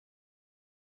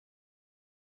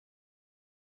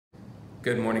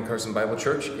Good morning, Carson Bible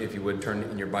Church. If you would turn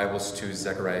in your Bibles to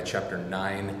Zechariah chapter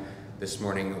 9. This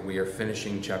morning we are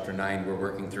finishing chapter 9. We're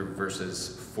working through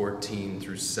verses 14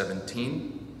 through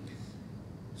 17.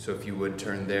 So if you would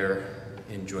turn there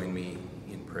and join me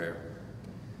in prayer.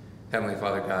 Heavenly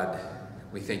Father God,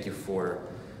 we thank you for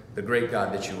the great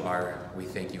God that you are. We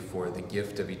thank you for the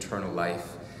gift of eternal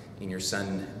life in your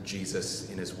Son Jesus,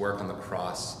 in his work on the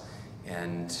cross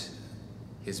and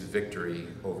his victory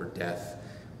over death.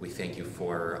 We thank you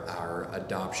for our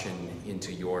adoption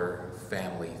into your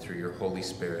family through your Holy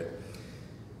Spirit.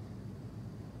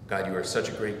 God, you are such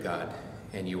a great God,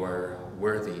 and you are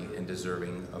worthy and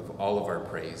deserving of all of our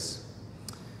praise.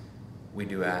 We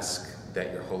do ask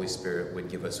that your Holy Spirit would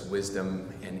give us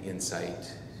wisdom and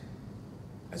insight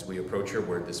as we approach your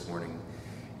word this morning,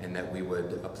 and that we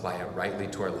would apply it rightly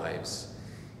to our lives,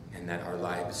 and that our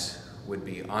lives would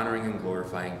be honoring and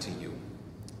glorifying to you.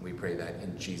 We pray that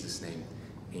in Jesus' name.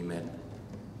 Amen.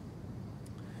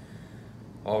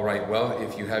 All right, well,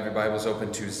 if you have your Bibles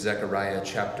open to Zechariah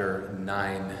chapter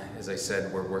 9, as I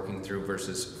said, we're working through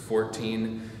verses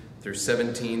 14 through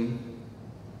 17.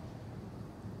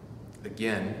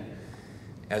 Again,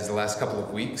 as the last couple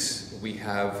of weeks, we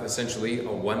have essentially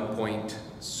a one-point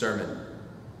sermon.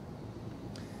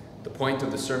 The point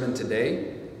of the sermon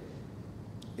today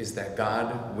is that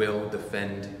God will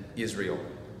defend Israel.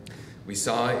 We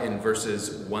saw in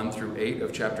verses 1 through 8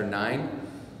 of chapter 9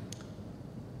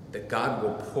 that God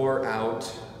will pour out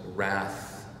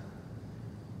wrath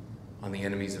on the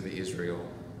enemies of Israel.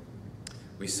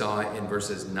 We saw in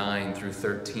verses 9 through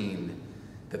 13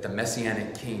 that the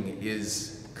Messianic King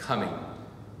is coming.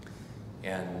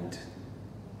 And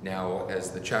now,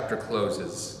 as the chapter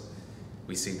closes,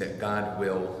 we see that God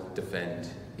will defend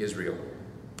Israel.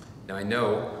 Now, I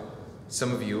know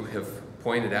some of you have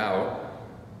pointed out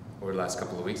over the last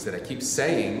couple of weeks that I keep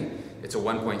saying it's a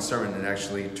one-point sermon, and it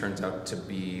actually turns out to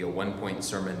be a one-point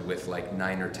sermon with like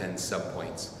 9 or 10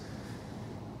 subpoints.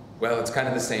 Well, it's kind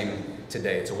of the same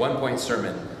today. It's a one-point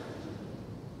sermon,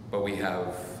 but we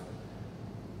have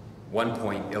 1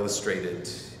 point illustrated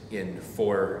in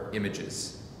 4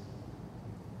 images.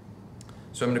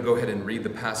 So I'm going to go ahead and read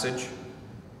the passage,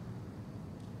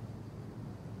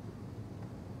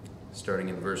 starting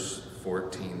in verse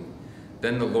 14.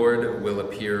 Then the Lord will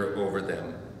appear over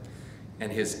them,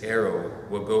 and his arrow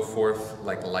will go forth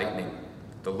like lightning.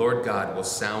 The Lord God will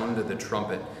sound the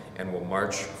trumpet and will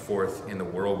march forth in the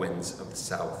whirlwinds of the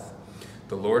south.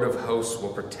 The Lord of hosts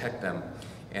will protect them,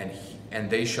 and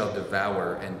they shall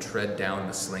devour and tread down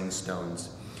the sling stones.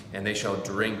 And they shall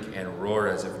drink and roar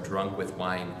as if drunk with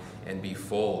wine, and be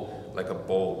full like a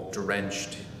bowl,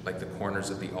 drenched like the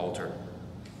corners of the altar.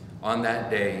 On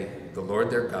that day, the Lord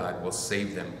their God will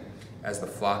save them as the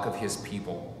flock of his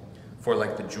people. For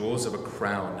like the jewels of a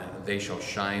crown, they shall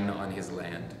shine on his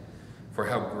land. For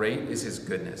how great is his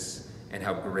goodness, and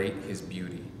how great his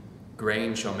beauty.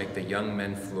 Grain shall make the young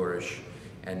men flourish,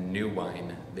 and new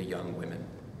wine the young women.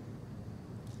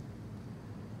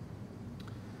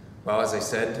 Well, as I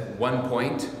said, 1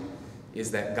 point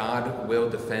is that God will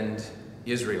defend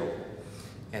Israel.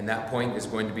 And that point is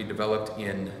going to be developed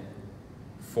in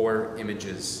 4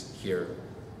 images here.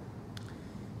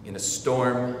 In a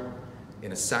storm,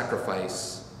 in a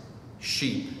sacrifice,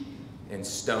 sheep, and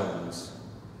stones.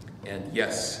 And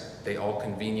yes, they all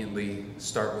conveniently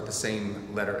start with the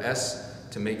same letter S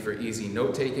to make for easy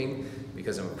note-taking,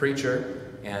 because I'm a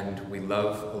preacher and we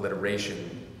love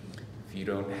alliteration. If you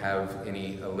don't have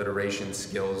any alliteration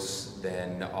skills,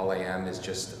 then all I am is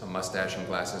just a mustache and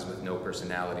glasses with no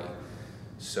personality.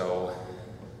 So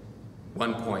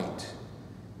 1 point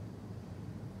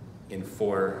in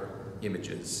 4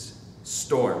 images: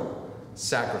 storm,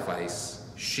 sacrifice,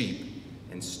 sheep,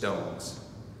 and stones.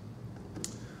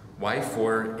 Why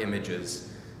 4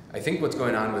 images? I think what's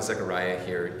going on with Zechariah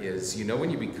here is, you know, when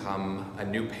you become a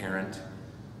new parent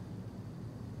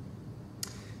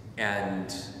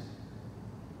and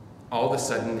all of a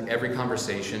sudden every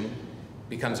conversation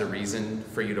becomes a reason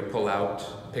for you to pull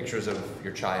out pictures of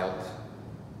your child.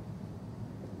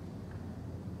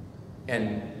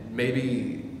 And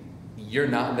maybe you're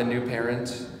not the new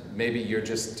parent, maybe you're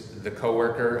just the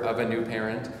coworker of a new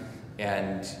parent,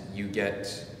 and you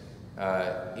get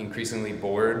increasingly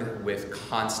bored with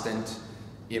constant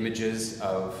images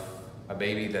of a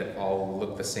baby that all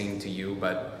look the same to you,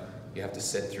 but you have to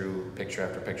sit through picture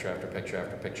after picture after picture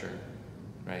after picture,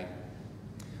 right?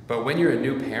 But when you're a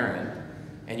new parent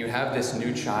and you have this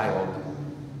new child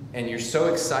and you're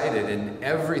so excited and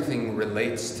everything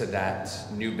relates to that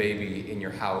new baby in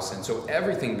your house, and so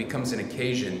everything becomes an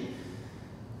occasion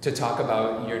to talk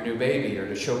about your new baby, or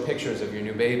to show pictures of your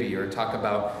new baby, or talk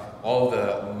about all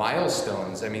the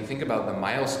milestones. I mean, think about the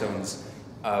milestones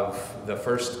of the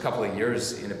first couple of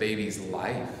years in a baby's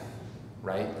life,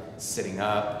 right? Sitting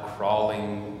up,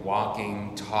 crawling,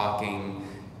 walking, talking,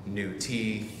 new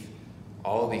teeth.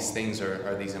 All of these things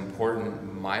are these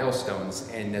important milestones.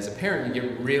 And as a parent, you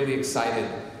get really excited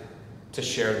to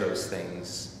share those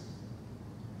things.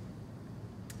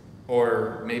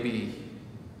 Or maybe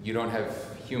you don't have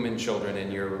human children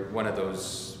and you're one of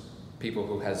those people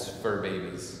who has fur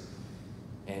babies,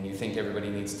 and you think everybody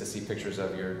needs to see pictures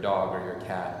of your dog or your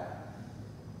cat,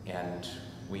 and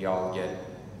we all get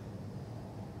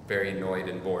very annoyed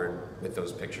and bored with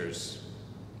those pictures.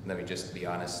 Let me just be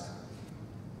honest.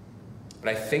 But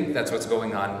I think that's what's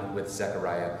going on with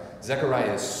Zechariah.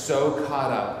 Zechariah is so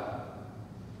caught up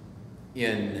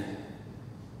in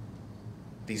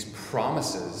these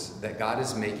promises that God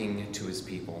is making to his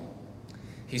people.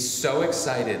 He's so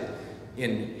excited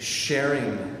in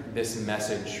sharing this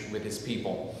message with his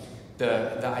people.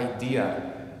 The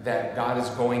idea that God is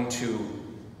going to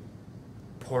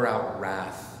pour out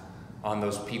wrath on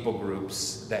those people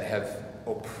groups that have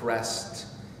oppressed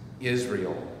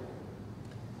Israel,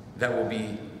 that will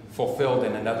be fulfilled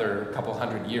in another couple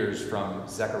hundred years from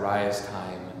Zechariah's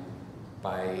time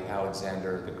by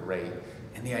Alexander the Great.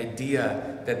 And the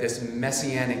idea that this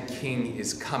messianic king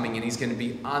is coming, and he's going to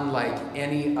be unlike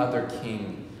any other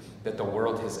king that the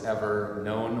world has ever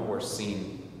known or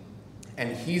seen.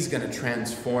 And he's going to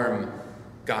transform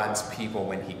God's people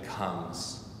when he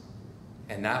comes.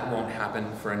 And that won't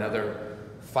happen for another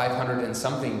 500 and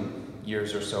something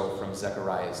years or so from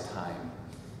Zechariah's time.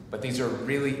 But these are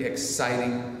really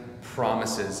exciting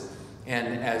promises.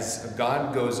 And as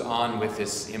God goes on with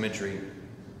this imagery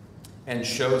and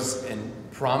shows and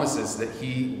promises that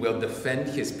he will defend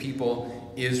his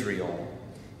people Israel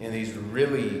in these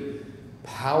really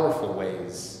powerful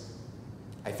ways,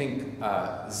 I think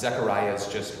Zechariah is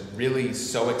just really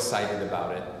so excited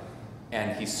about it,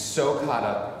 and he's so caught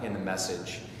up in the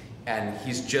message, and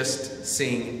he's just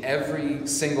seeing every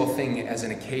single thing as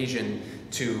an occasion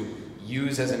to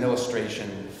use as an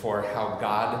illustration for how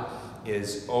God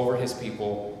is over his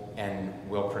people and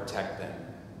will protect them.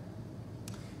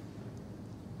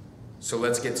 So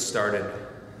let's get started.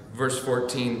 Verse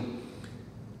 14,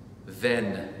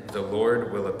 then the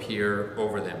Lord will appear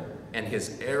over them, and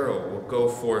his arrow will go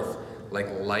forth like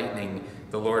lightning.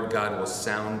 The Lord God will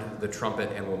sound the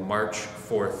trumpet and will march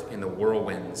forth in the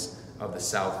whirlwinds of the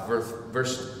south.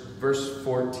 Verse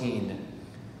 14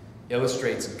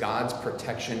 illustrates God's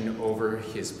protection over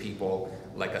his people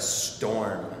like a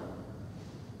storm.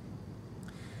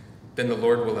 Then the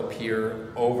Lord will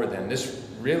appear over them. This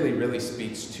really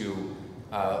speaks to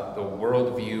the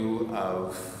worldview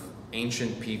of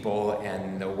ancient people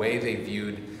and the way they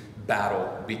viewed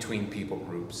battle between people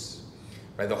groups.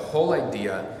 Right? The whole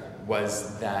idea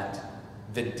was that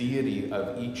the deity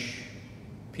of each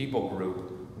people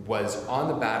group was on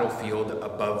the battlefield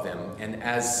above them, and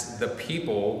as the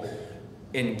people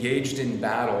engaged in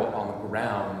battle on the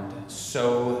ground,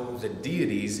 so the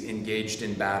deities engaged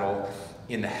in battle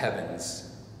in the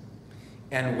heavens.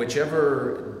 And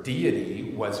whichever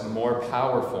deity was more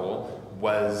powerful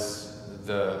was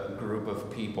the group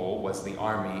of people, was the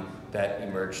army that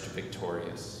emerged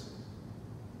victorious.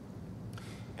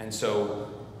 And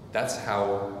so that's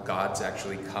how gods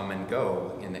actually come and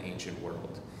go in the ancient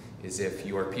world, is if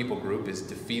your people group is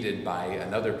defeated by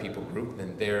another people group,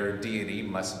 then their deity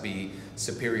must be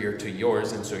superior to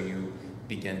yours, and so you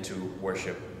begin to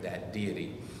worship that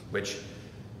deity, which,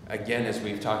 again, as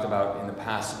we've talked about in the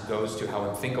past, goes to how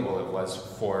unthinkable it was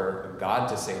for God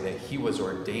to say that he was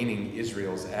ordaining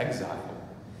Israel's exile,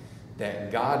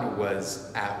 that God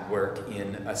was at work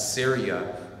in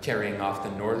Assyria carrying off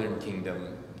the northern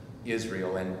kingdom,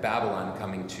 Israel, and Babylon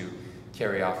coming to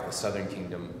carry off the southern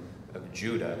kingdom of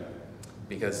Judah.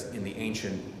 Because in the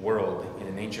ancient world, in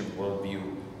an ancient worldview,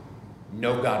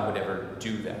 no God would ever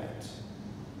do that.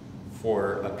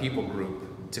 For a people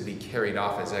group to be carried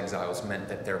off as exiles meant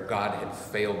that their God had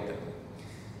failed them.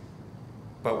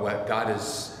 But what God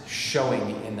is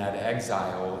showing in that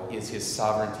exile is his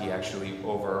sovereignty actually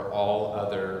over all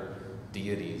other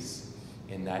deities,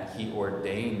 in that he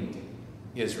ordained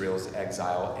Israel's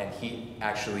exile, and he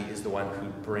actually is the one who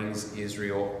brings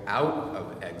Israel out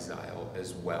of exile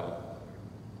as well.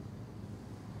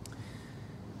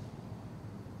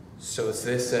 So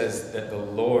this says that the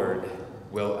Lord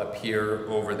will appear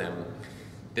over them.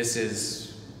 This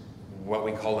is what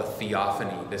we call a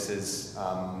theophany. This is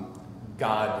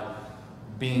God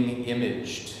being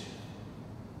imaged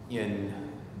in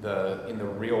the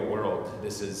real world.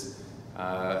 This is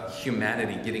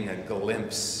humanity getting a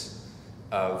glimpse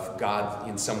of God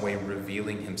in some way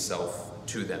revealing himself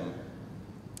to them.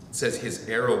 It says, his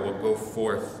arrow will go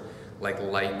forth like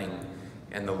lightning,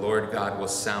 and the Lord God will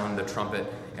sound the trumpet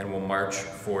and will march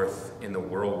forth in the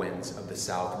whirlwinds of the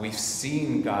south. We've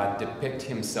seen God depict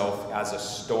himself as a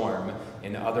storm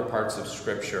in other parts of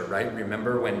Scripture, right?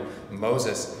 Remember when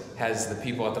Moses has the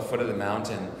people at the foot of the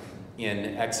mountain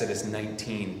in Exodus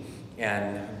 19,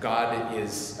 and God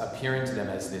is appearing to them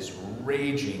as this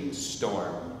raging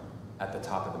storm at the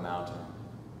top of the mountain.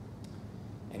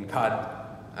 And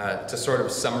God, to sort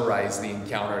of summarize the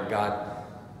encounter, God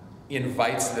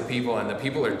invites the people, and the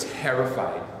people are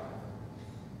terrified.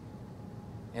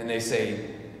 And they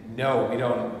say, no, we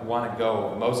don't want to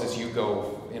go. Moses, you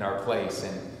go in our place.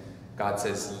 And God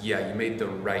says, yeah, you made the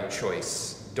right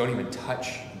choice. Don't even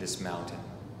touch this mountain.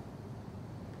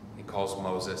 He calls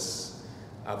Moses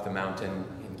up the mountain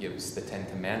and gives the 10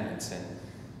 Commandments and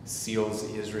seals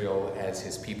Israel as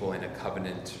his people in a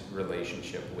covenant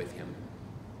relationship with him.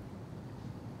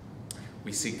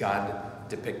 We see God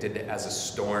depicted as a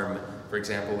storm, for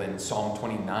example, in Psalm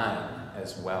 29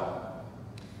 as well.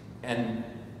 And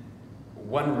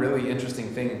one really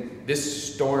interesting thing,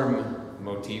 this storm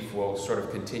motif will sort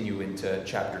of continue into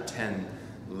chapter 10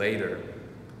 later.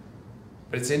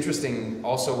 But it's interesting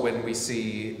also when we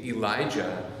see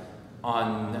Elijah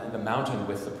on the mountain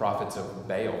with the prophets of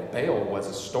Baal. Baal was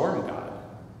a storm god.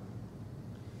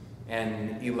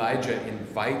 And Elijah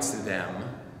invites them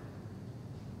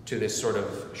to this sort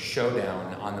of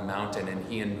showdown on the mountain, and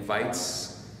he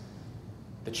invites,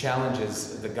 the challenge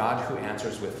is the God who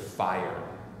answers with fire,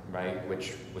 right,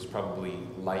 which was probably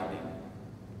lightning.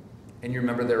 And you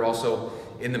remember they're also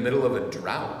in the middle of a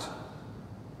drought.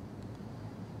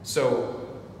 So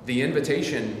the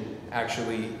invitation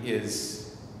actually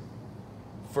is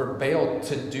for Baal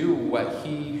to do what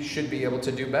he should be able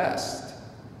to do best,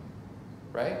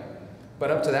 right? But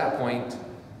up to that point,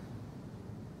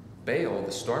 Baal,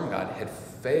 the storm god, had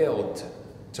failed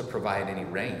to provide any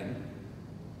rain.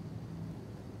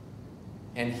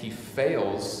 And he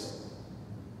fails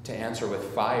to answer with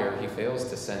fire. He fails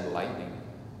to send lightning.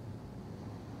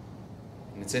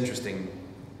 And it's interesting,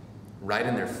 right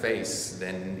in their face,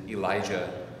 then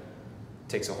Elijah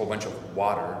takes a whole bunch of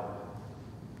water,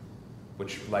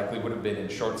 which likely would have been in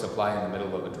short supply in the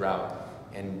middle of a drought,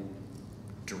 and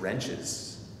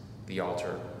drenches the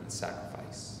altar and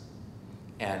sacrifice.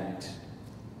 And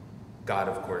God,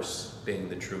 of course, being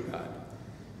the true God,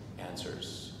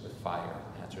 answers with fire,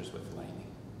 answers with lightning.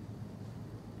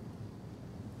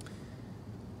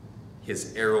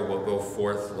 His arrow will go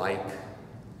forth like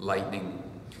lightning.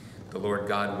 The Lord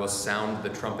God will sound the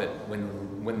trumpet.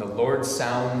 When the Lord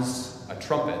sounds a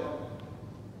trumpet,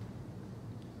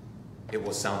 it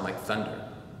will sound like thunder,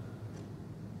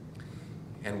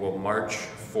 and will march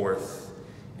forth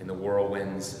in the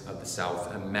whirlwinds of the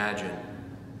south. Imagine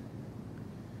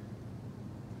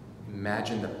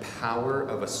the power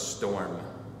of a storm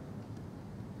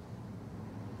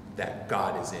that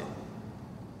God is in.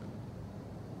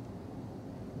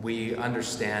 We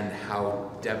understand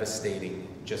how devastating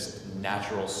just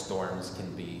natural storms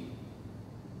can be.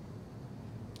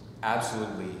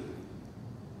 Absolutely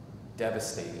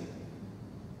devastating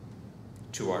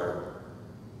to our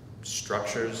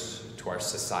structures, to our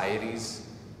societies,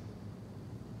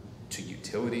 to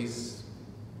utilities.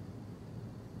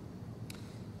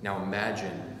 Now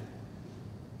imagine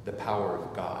the power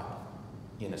of God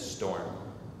in a storm,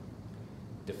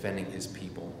 defending his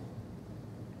people.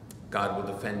 God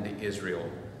will defend Israel.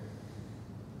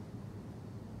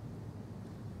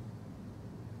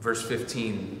 Verse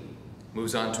 15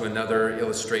 moves on to another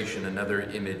illustration, another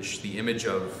image, the image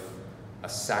of a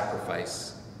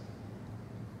sacrifice.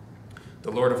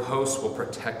 The Lord of hosts will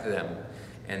protect them,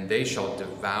 and they shall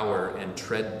devour and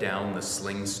tread down the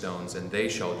sling stones, and they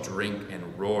shall drink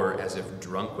and roar as if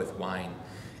drunk with wine,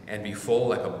 and be full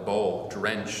like a bowl,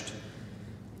 drenched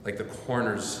like the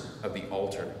corners of the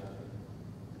altar.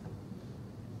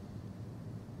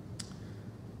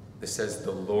 This says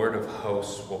the Lord of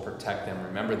hosts will protect them.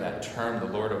 Remember that term,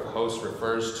 the Lord of hosts,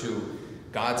 refers to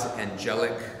God's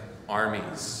angelic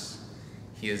armies.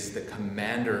 He is the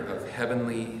commander of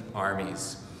heavenly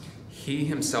armies. He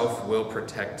himself will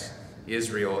protect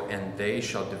Israel, and they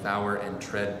shall devour and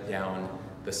tread down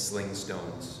the sling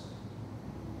stones.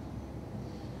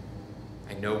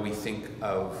 I know we think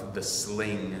of the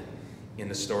sling in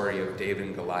the story of David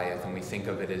and Goliath, and we think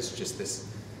of it as just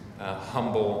this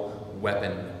humble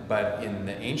weapon. But in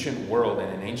the ancient world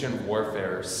and in ancient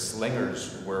warfare,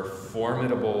 slingers were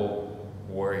formidable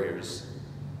warriors.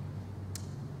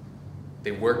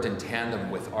 They worked in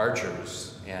tandem with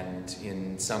archers, and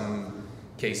in some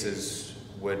cases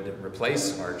would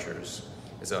replace archers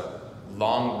as a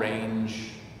long-range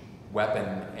weapon,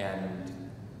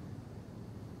 and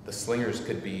the slingers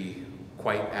could be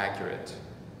quite accurate.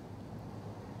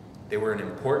 They were an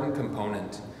important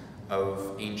component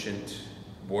of ancient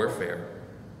warfare.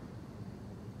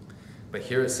 But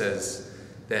here it says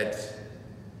that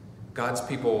God's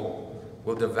people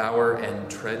will devour and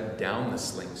tread down the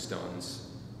sling stones.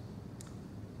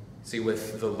 See,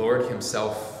 with the Lord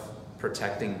himself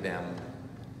protecting them,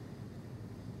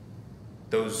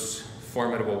 those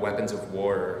formidable weapons of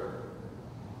war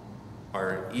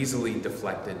are easily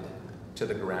deflected to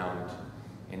the ground,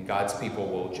 and God's people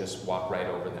will just walk right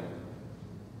over them.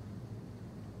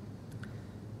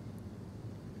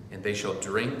 And they shall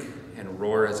drink and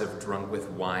roar as if drunk with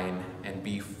wine, and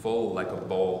be full like a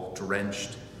bowl,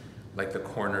 drenched like the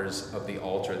corners of the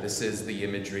altar. This is the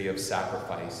imagery of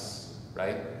sacrifice,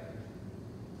 right?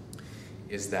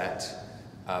 Is that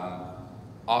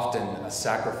often a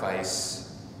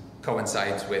sacrifice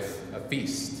coincides with a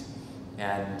feast.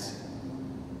 And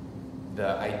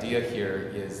the idea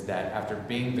here is that after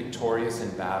being victorious in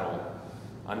battle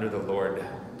under the Lord,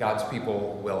 God's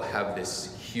people will have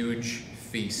this huge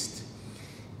feast.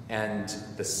 And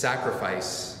the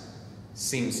sacrifice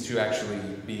seems to actually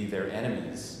be their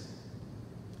enemies.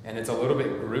 And it's a little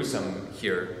bit gruesome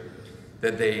here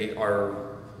that they are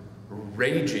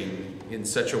raging in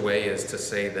such a way as to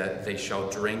say that they shall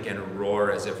drink and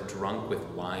roar as if drunk with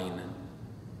wine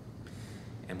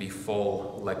and be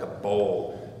full like a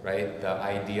bowl, right? The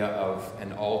idea of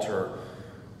an altar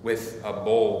with a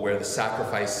bowl where the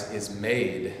sacrifice is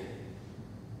made.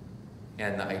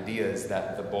 And the idea is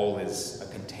that the bowl is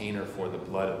a container for the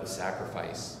blood of the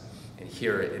sacrifice. And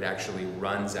here it actually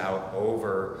runs out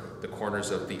over the corners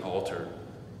of the altar.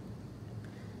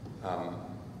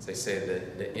 As I say,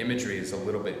 the imagery is a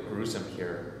little bit gruesome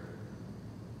here.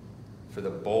 For the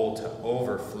bowl to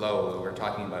overflow, we're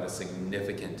talking about a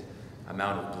significant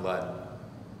amount of blood.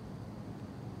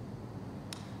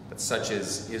 But such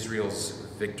is Israel's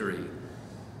victory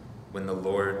when the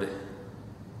Lord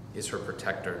is her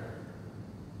protector.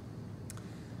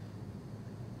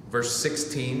 Verse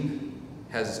 16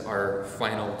 has our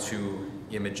final two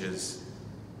images.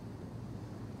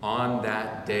 On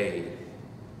that day,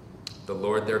 the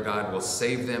Lord their God will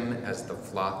save them as the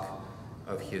flock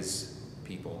of his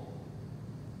people.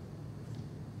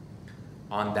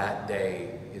 On that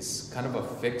day is kind of a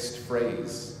fixed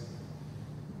phrase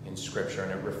in Scripture,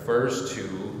 and it refers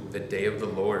to the day of the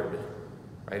Lord,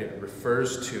 right? It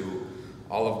refers to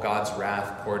all of God's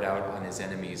wrath poured out on his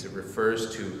enemies. It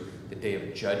refers to the day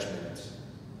of judgment.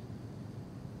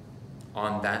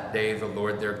 On that day, the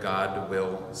Lord their God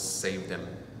will save them.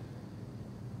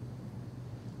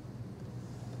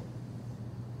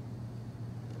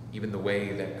 Even the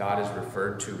way that God is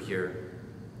referred to here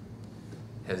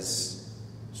has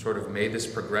sort of made this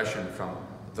progression from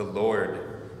the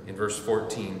Lord in verse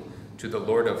 14 to the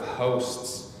Lord of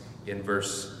hosts in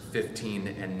verse 15,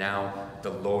 and now the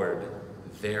Lord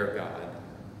their God.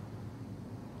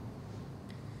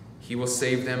 He will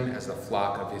save them as the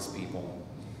flock of his people.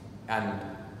 And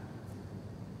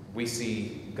we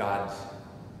see God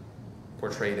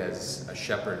portrayed as a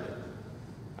shepherd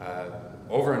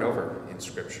over and over in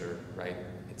Scripture, right?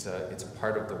 It's a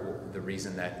part of the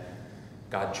reason that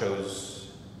God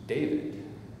chose David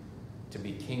to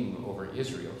be king over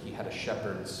Israel. He had a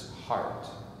shepherd's heart.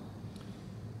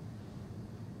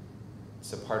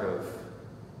 It's a part of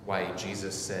why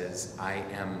Jesus says, I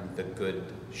am the good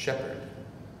shepherd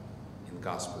in the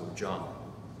Gospel of John.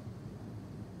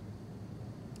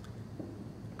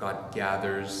 God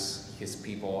gathers his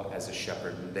people as a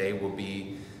shepherd, and they will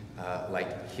be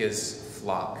like his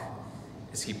flock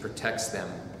as he protects them,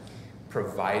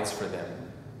 provides for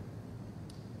them,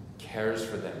 cares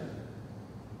for them.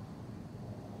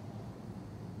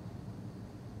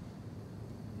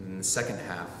 In the second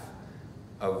half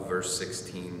of verse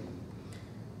 16,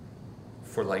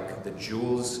 for like the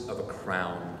jewels of a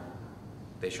crown,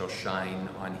 they shall shine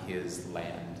on his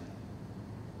land.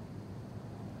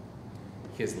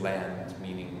 His land,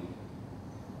 meaning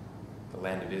the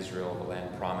land of Israel, the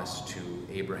land promised to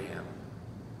Abraham,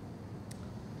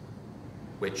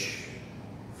 which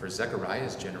for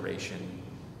Zechariah's generation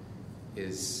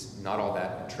is not all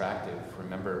that attractive.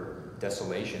 Remember,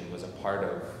 desolation was a part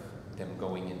of them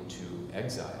going into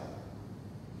exile.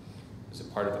 It was a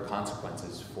part of the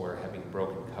consequences for having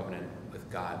broken covenant with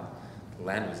God. The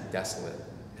land was desolate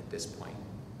at this point.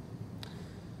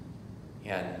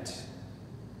 And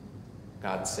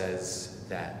God says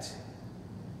that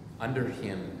under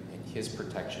him and his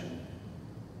protection,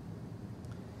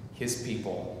 his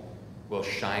people will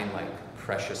shine like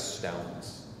precious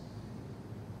stones.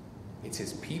 It's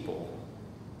his people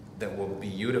that will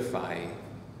beautify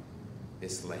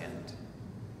this land.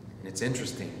 And it's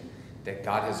interesting that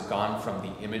God has gone from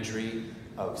the imagery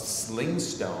of sling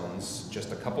stones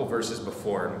just a couple verses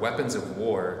before and weapons of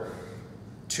war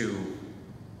to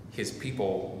his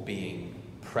people being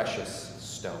precious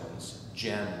stones,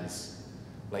 gems,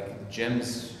 like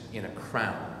gems in a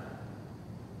crown.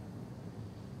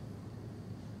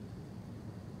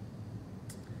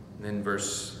 And then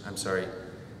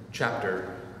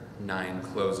chapter 9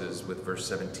 closes with verse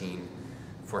 17.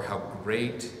 For how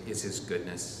great is his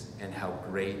goodness, and how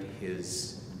great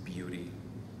his beauty.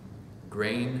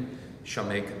 Grain shall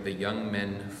make the young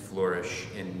men flourish,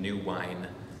 in new wine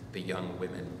the young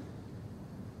women.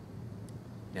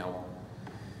 Now,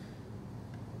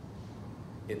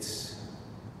 it's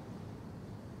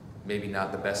maybe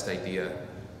not the best idea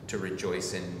to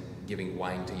rejoice in giving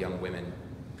wine to young women,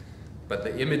 but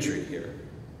the imagery here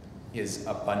is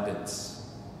abundance.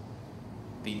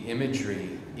 The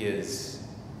imagery is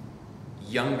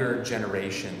younger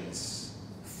generations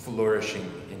flourishing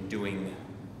and doing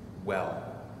well.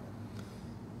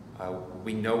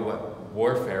 We know what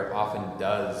warfare often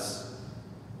does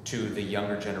to the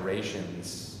younger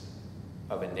generations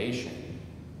of a nation.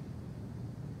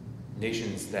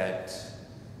 Nations that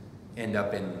end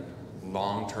up in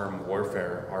long-term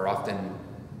warfare are often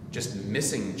just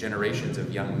missing generations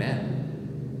of young men.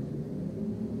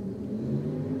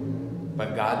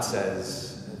 But God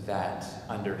says that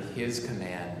under his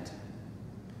command,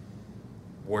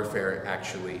 warfare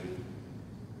actually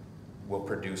will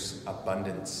produce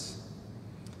abundance.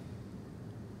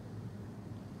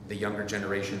 The younger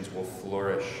generations will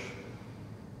flourish.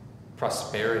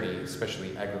 Prosperity,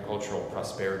 especially agricultural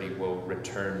prosperity, will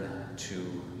return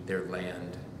to their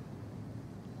land.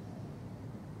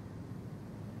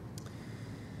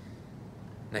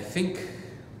 And I think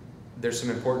there's some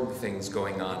important things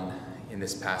going on in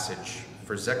this passage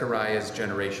for Zechariah's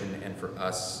generation and for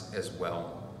us as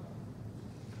well.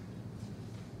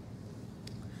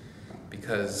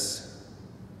 Because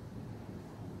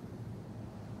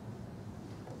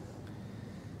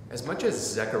as much as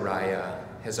Zechariah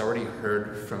has already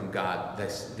heard from God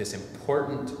this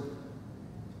important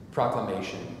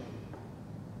proclamation,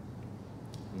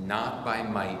 not by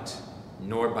might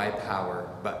nor by power,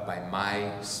 but by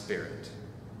my Spirit.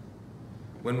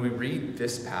 When we read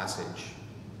this passage,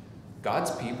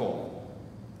 God's people,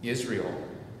 Israel,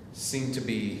 seem to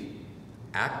be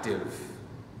active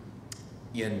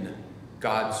in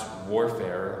God's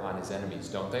warfare on his enemies,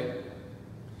 don't they?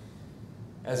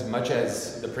 As much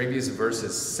as the previous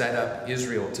verses set up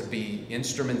Israel to be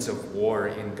instruments of war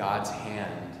in God's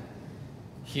hand,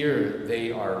 here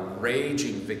they are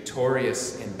raging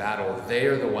victorious in battle. They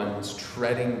are the ones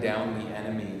treading down the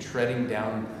enemy, treading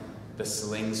down the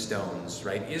sling stones,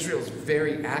 right? Israel's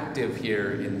very active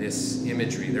here in this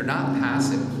imagery. They're not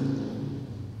passive.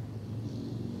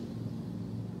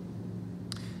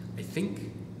 I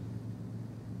think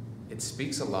it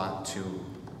speaks a lot to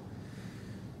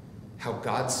how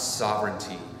God's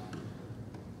sovereignty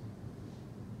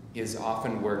is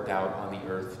often worked out on the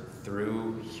earth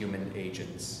through human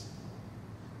agents.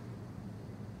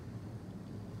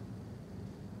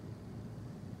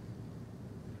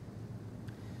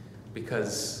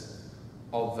 Because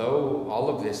although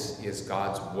all of this is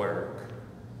God's work,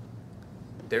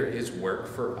 there is work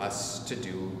for us to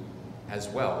do as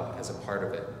well as a part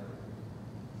of it.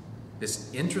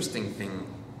 This interesting thing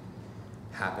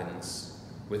happens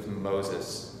with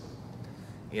Moses.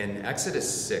 In Exodus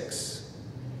 6,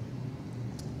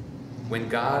 when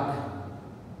God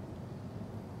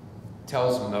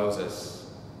tells Moses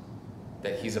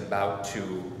that he's about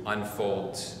to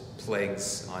unfold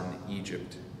plagues on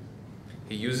Egypt,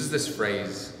 he uses this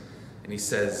phrase and he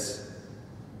says,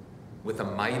 with a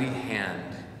mighty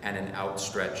hand and an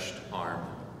outstretched arm.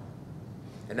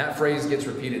 And that phrase gets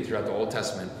repeated throughout the Old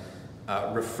Testament,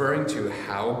 referring to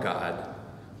how God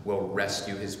will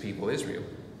rescue his people Israel.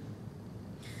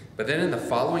 But then in the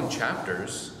following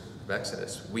chapters of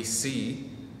Exodus, we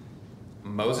see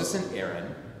Moses and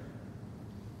Aaron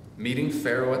meeting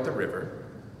Pharaoh at the river,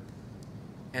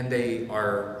 and they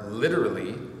are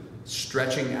literally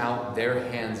stretching out their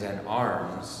hands and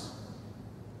arms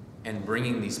and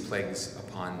bringing these plagues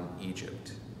upon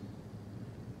Egypt.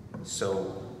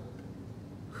 So,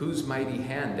 whose mighty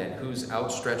hand and whose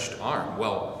outstretched arm?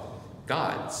 Well,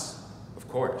 God's, of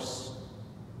course.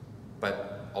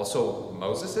 But also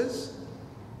Moses's?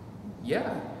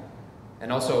 Yeah.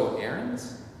 And also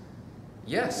Aaron's?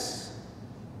 Yes.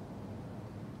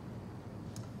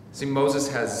 See,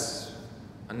 Moses has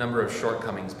a number of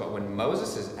shortcomings, but when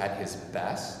Moses is at his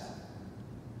best,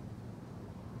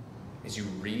 as you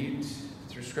read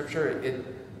through Scripture, it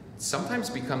sometimes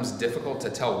becomes difficult to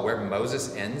tell where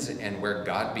Moses ends and where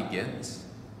God begins.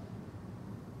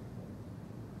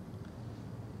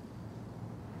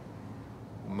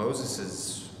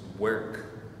 Moses' work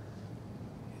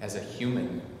as a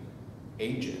human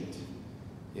agent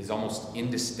is almost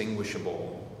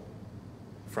indistinguishable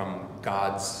from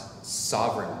God's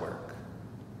sovereign work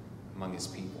among his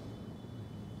people.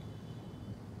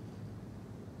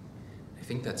 I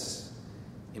think that's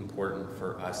important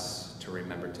for us to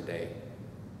remember today.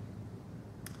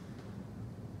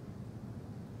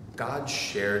 God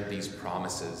shared these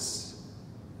promises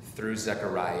through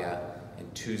Zechariah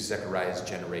and to Zechariah's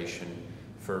generation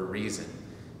for a reason,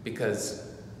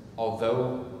 because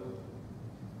although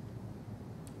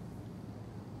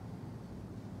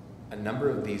a number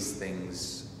of these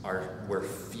things were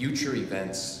future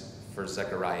events for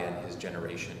Zechariah and his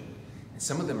generation, and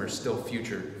some of them are still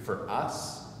future for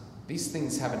us, these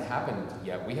things haven't happened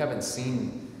yet. We haven't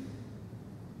seen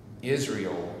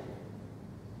Israel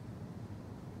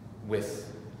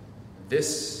with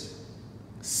this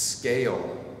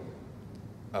scale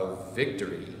of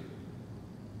victory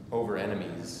over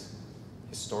enemies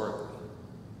historically.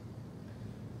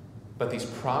 But these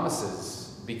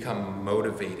promises become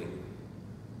motivating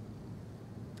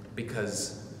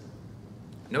because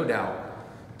no doubt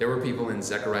there were people in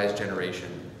Zechariah's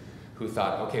generation who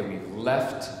thought, okay, we've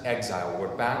left exile,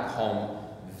 we're back home,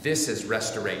 this is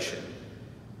restoration.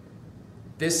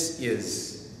 This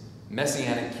is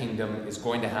Messianic kingdom is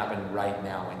going to happen right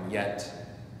now, and yet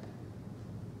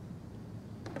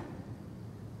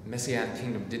Messianic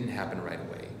kingdom didn't happen right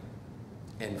away.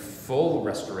 And full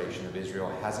restoration of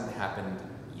Israel hasn't happened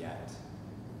yet.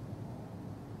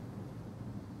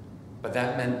 But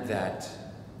that meant that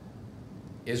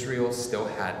Israel still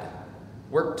had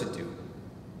work to do.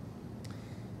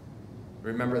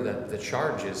 Remember that the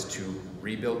charge is to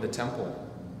rebuild the temple.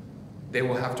 They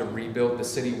will have to rebuild the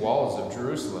city walls of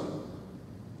Jerusalem.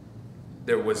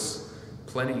 There was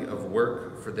plenty of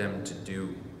work for them to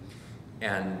do,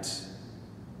 and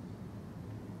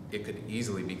it could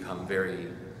easily become very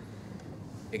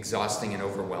exhausting and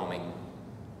overwhelming,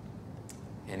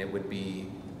 and it would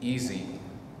be easy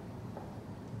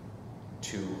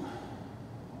to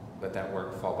let that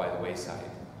work fall by the wayside.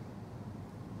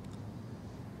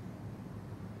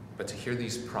 But to hear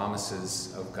these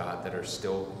promises of God that are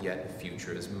still yet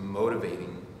future is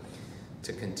motivating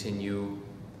to continue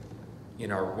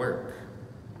in our work.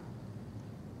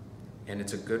 And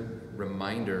it's a good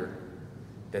reminder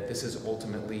that this is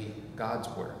ultimately God's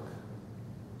work.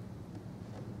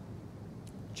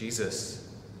 Jesus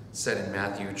said in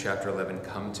Matthew chapter 11,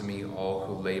 "Come to me, all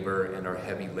who labor and are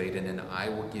heavy laden, and I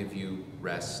will give you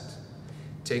rest.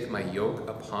 Take my yoke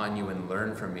upon you and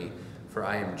learn from me, for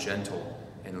I am gentle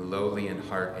and lowly in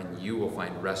heart, and you will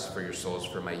find rest for your souls,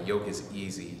 for my yoke is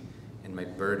easy and my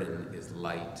burden is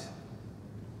light."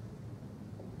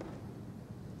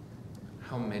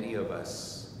 How many of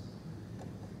us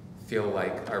feel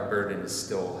like our burden is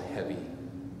still heavy?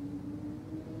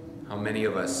 How many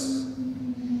of us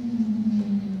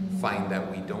find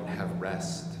that we don't have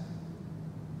rest?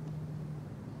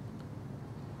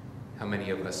 How many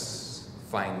of us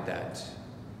find that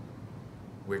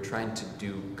we're trying to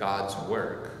do God's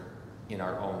work in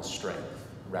our own strength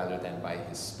rather than by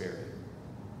His Spirit?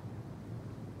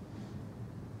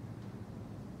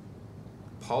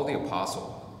 Paul the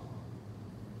Apostle.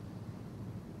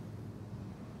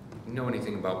 If you know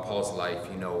anything about Paul's life,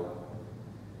 you know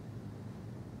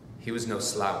he was no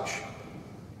slouch.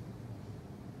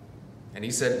 And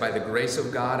he said, "By the grace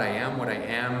of God, I am what I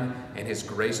am, and His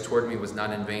grace toward me was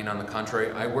not in vain. On the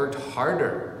contrary, I worked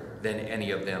harder than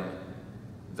any of them,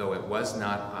 though it was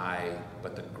not I,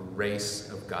 but the grace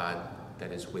of God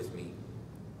that is with me."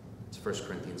 It's 1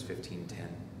 Corinthians 15:10.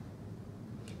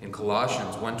 In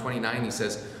Colossians 1:29, he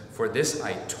says, "For this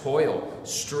I toil,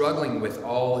 struggling with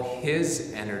all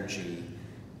His energy,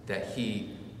 that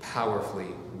He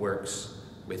powerfully works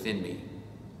within me."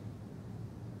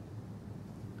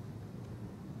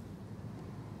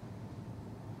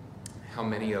 How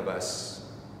many of us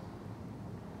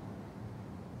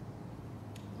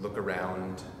look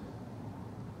around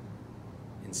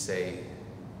and say,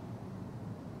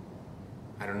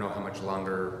 "I don't know how much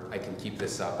longer I can keep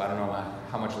this up. I don't know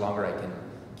how much longer I can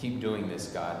keep doing this,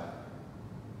 God."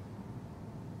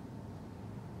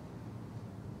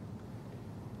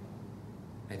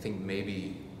 I think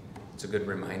maybe it's a good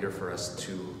reminder for us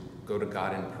to go to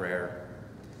God in prayer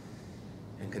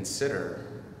and consider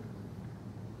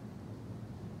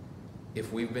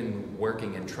if we've been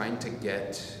working and trying to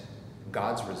get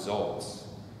God's results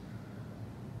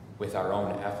with our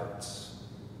own efforts.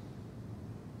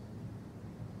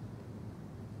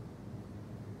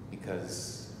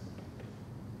 Because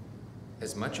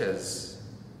as much as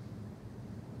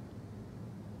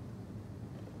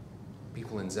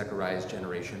people in Zechariah's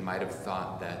generation might have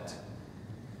thought that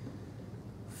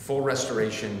full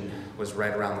restoration was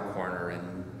right around the corner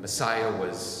and Messiah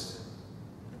was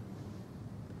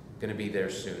going to be there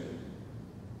soon,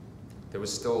 there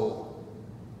was still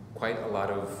quite a lot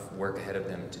of work ahead of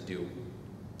them to do.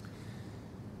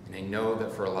 And I know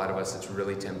that for a lot of us it's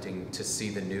really tempting to see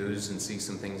the news and see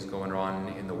some things going on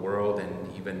in the world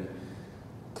and even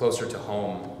closer to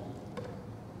home.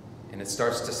 And it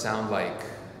starts to sound like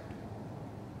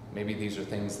maybe these are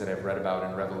things that I've read about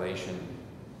in Revelation.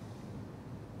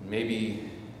 Maybe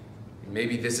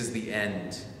this is the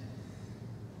end.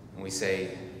 And we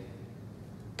say,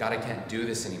 God, I can't do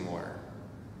this anymore.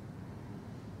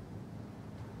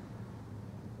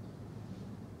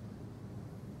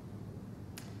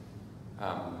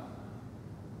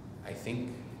 I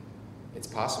think it's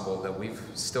possible that we've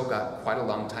still got quite a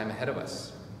long time ahead of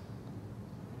us.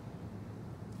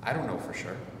 I don't know for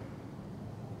sure.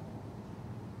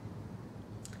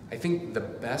 I think the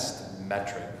best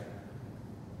metric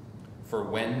for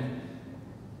when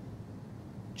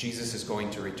Jesus is going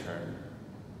to return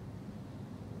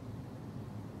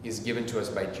is given to us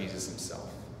by Jesus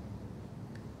himself.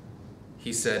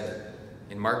 He said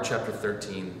in Mark chapter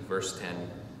 13, verse 10,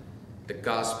 the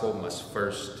gospel must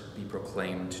first be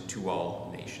proclaimed to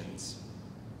all nations.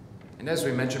 And as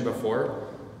we mentioned before,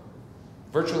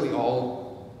 virtually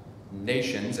all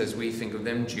nations, as we think of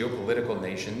them, geopolitical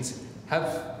nations,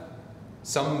 have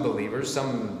some believers,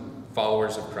 some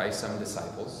followers of Christ, some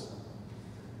disciples.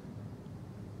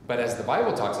 But as the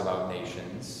Bible talks about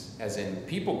nations, as in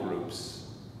people groups,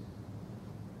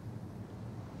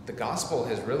 the gospel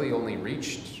has really only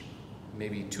reached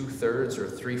maybe 2/3 or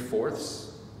 3/4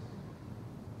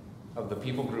 of the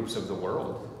people groups of the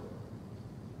world.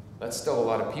 That's still a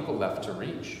lot of people left to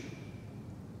reach.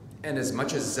 And as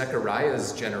much as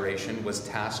Zechariah's generation was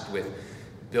tasked with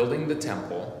building the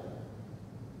temple,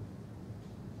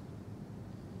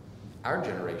 our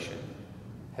generation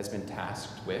has been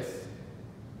tasked with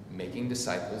making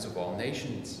disciples of all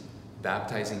nations,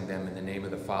 baptizing them in the name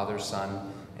of the Father,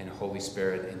 Son, and Holy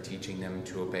Spirit, and teaching them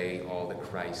to obey all that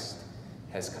Christ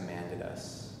has commanded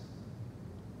us.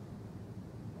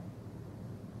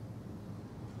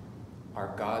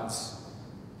 Are God's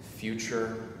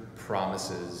future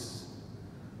promises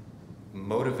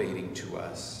motivating to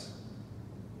us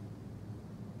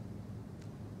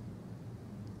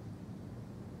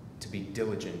to be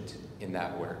diligent in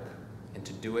that work and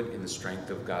to do it in the strength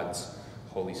of God's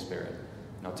Holy Spirit?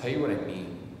 And I'll tell you what I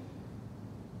mean.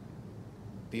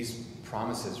 These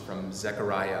promises from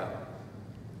Zechariah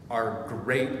are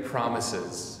great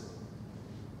promises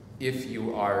if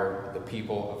you are the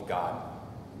people of God.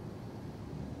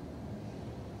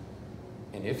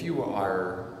 And if you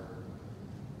are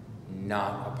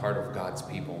not a part of God's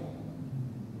people,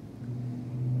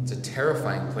 it's a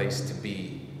terrifying place to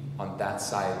be on that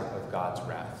side of God's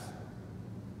wrath.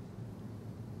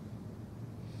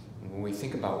 And when we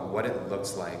think about what it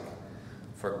looks like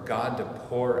for God to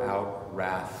pour out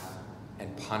wrath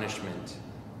and punishment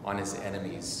on his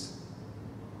enemies,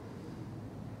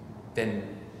 then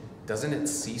doesn't it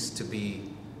cease to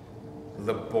be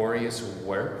laborious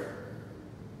work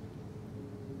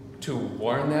to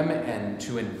warn them and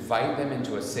to invite them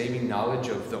into a saving knowledge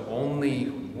of the only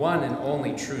one and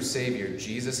only true Savior,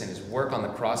 Jesus, and his work on the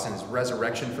cross and his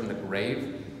resurrection from the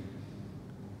grave,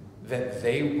 that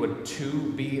they would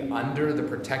too be under the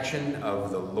protection of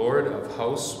the Lord of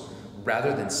hosts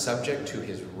rather than subject to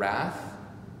his wrath?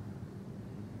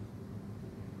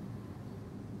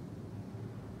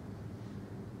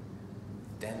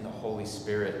 Then the Holy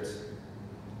Spirit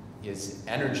is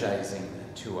energizing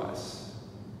to us.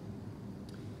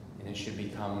 And it should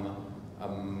become a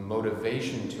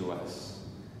motivation to us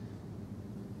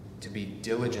to be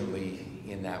diligently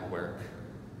in that work.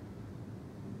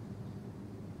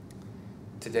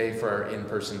 Today, for our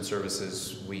in-person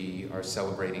services, we are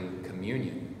celebrating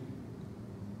communion.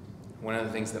 One of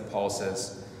the things that Paul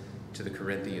says to the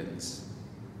Corinthians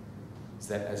is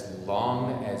that as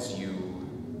long as you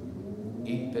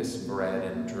eat this bread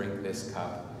and drink this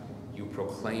cup, you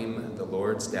proclaim the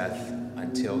Lord's death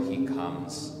until he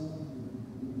comes.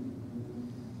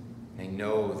 I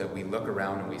know that we look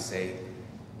around and we say,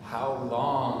 how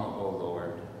long, O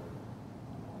Lord?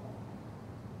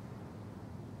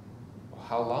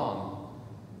 How long?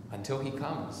 Until he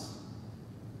comes.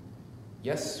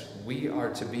 Yes, we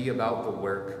are to be about the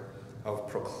work of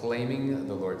proclaiming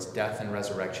the Lord's death and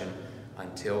resurrection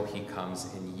until he comes.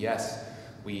 And yes,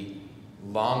 we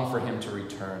long for him to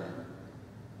return.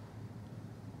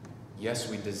 Yes,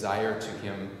 we desire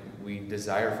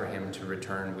for him to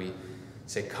return. We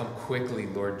say, "Come quickly,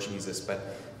 Lord Jesus." But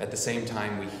at the same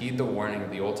time, we heed the warning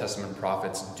of the Old Testament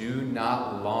prophets: do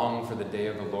not long for the day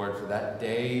of the Lord, for that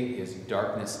day is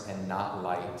darkness and not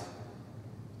light.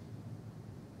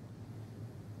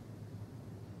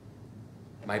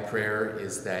 My prayer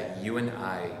is that you and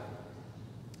I,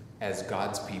 as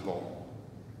God's people,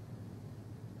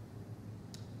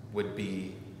 would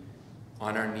be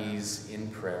on our knees in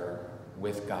prayer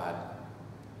with God,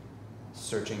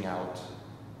 searching out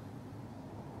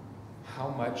how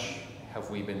much have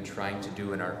we been trying to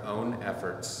do in our own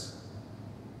efforts,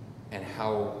 and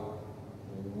how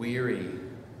weary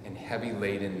and heavy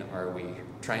laden are we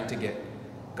trying to get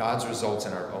God's results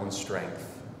in our own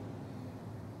strength.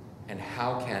 And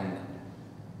how can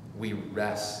we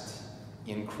rest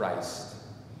in Christ?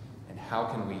 And how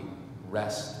can we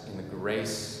rest in the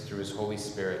grace through his Holy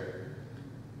Spirit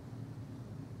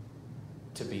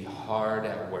to be hard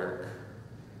at work,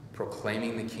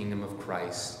 proclaiming the kingdom of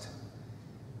Christ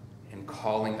and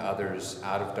calling others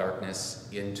out of darkness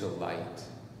into light?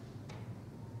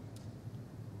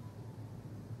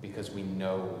 Because we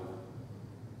know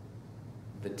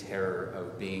the terror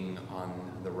of being on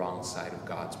the wrong side of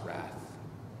God's wrath.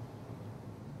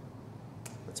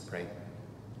 Let's pray.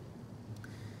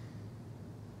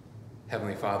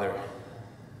 Heavenly Father,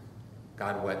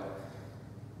 God, what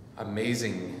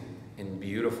amazing and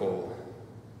beautiful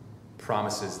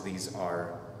promises these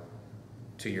are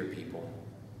to your people.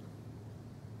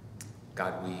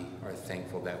 God, we are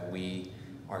thankful that we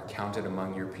are counted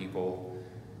among your people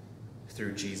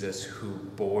through Jesus, who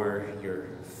bore your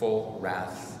full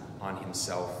wrath on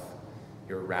himself,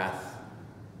 your wrath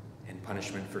and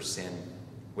punishment for sin,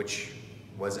 which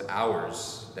was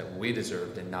ours, that we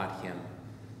deserved and not him.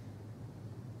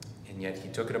 And yet he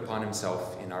took it upon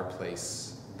himself in our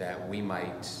place, that we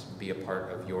might be a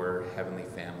part of your heavenly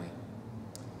family.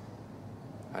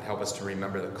 God, help us to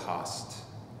remember the cost,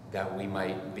 that we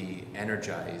might be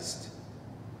energized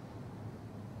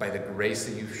by the grace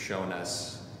that you've shown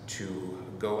us to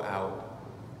go out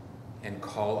and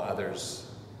call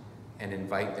others and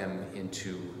invite them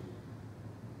into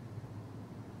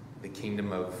the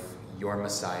kingdom of your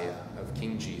Messiah, of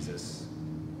King Jesus,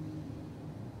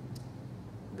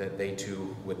 that they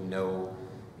too would know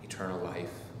eternal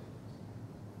life.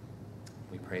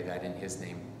 We pray that in his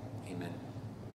name. Amen.